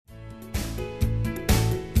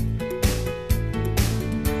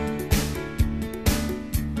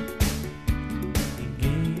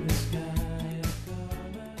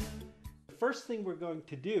first thing we're going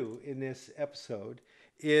to do in this episode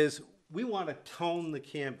is we want to tone the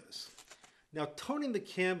canvas. Now, toning the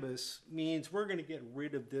canvas means we're going to get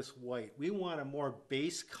rid of this white. We want a more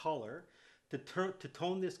base color to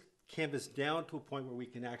tone this canvas down to a point where we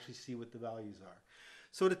can actually see what the values are.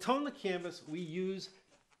 So to tone the canvas, we use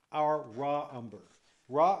our raw umber.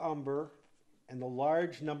 Raw umber and the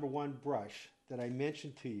large #1 brush that I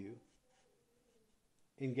mentioned to you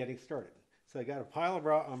in getting started. So I got a pile of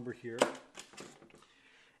raw umber here,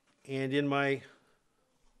 and in my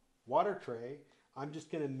water tray, I'm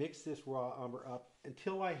just going to mix this raw umber up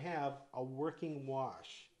until I have a working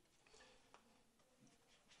wash.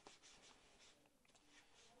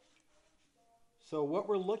 So what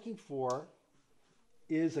we're looking for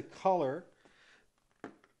is a color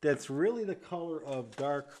that's really the color of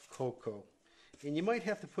dark cocoa. And you might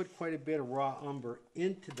have to put quite a bit of raw umber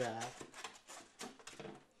into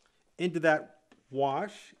that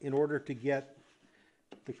wash in order to get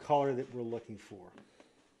the color that we're looking for.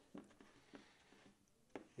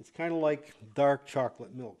 It's kind of like dark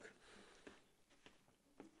chocolate milk.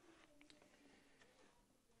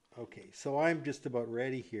 Okay, so I'm just about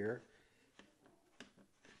ready here.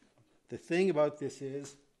 The thing about this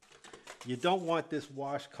is you don't want this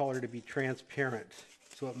wash color to be transparent,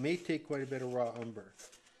 so it may take quite a bit of raw umber.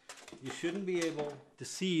 You shouldn't be able to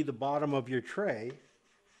see the bottom of your tray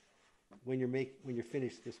when you're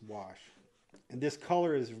finished this wash. And this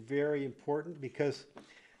color is very important because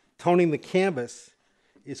toning the canvas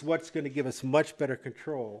is what's going to give us much better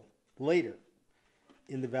control later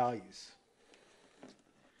in the values.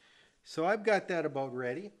 So I've got that about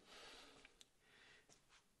ready.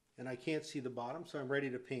 And I can't see the bottom, so I'm ready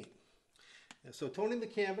to paint. And so toning the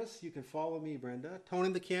canvas, you can follow me, Brenda.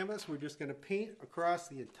 Toning the canvas, we're just going to paint across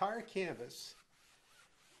the entire canvas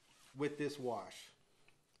with this wash.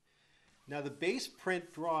 Now the base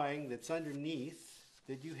print drawing that's underneath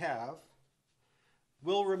that you have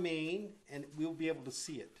will remain, and we'll be able to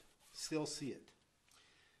see it, still see it,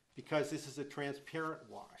 because this is a transparent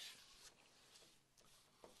wash.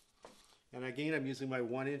 And again, I'm using my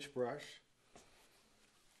 1-inch brush.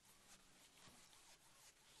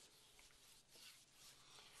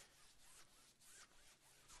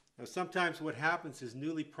 Now sometimes what happens is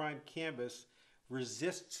newly primed canvas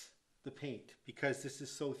resists the paint because this is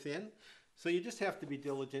so thin. So you just have to be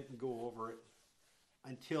diligent and go over it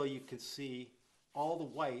until you can see all the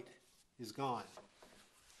white is gone.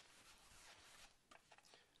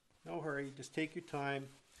 No hurry, just take your time.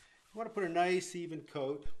 You want to put a nice even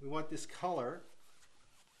coat. We want this color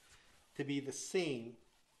to be the same,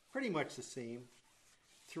 pretty much the same,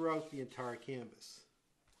 throughout the entire canvas.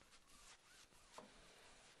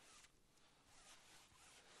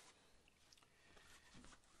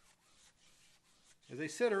 As I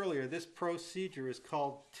said earlier, this procedure is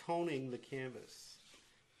called toning the canvas.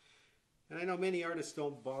 And I know many artists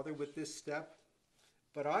don't bother with this step,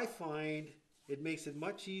 but I find it makes it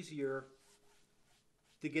much easier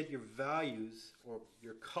to get your values or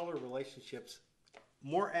your color relationships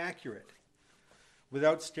more accurate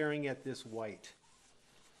without staring at this white.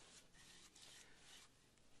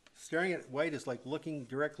 Staring at white is like looking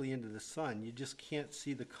directly into the sun. You just can't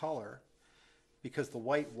see the color because the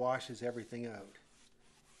white washes everything out.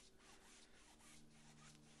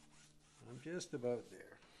 I'm just about there.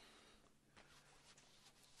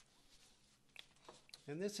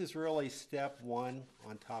 And this is really step 1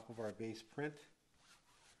 on top of our base print.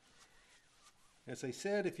 As I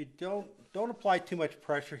said, if you don't apply too much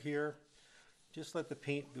pressure here, just let the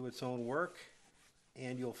paint do its own work,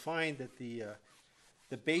 and you'll find that the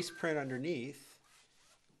base print underneath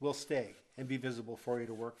will stay and be visible for you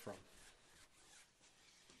to work from.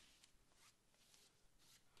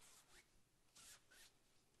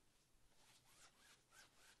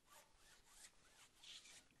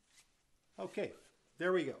 Okay,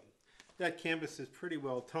 there we go. That canvas is pretty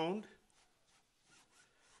well toned.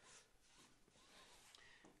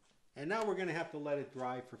 And now we're going to have to let it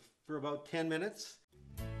dry for about 10 minutes.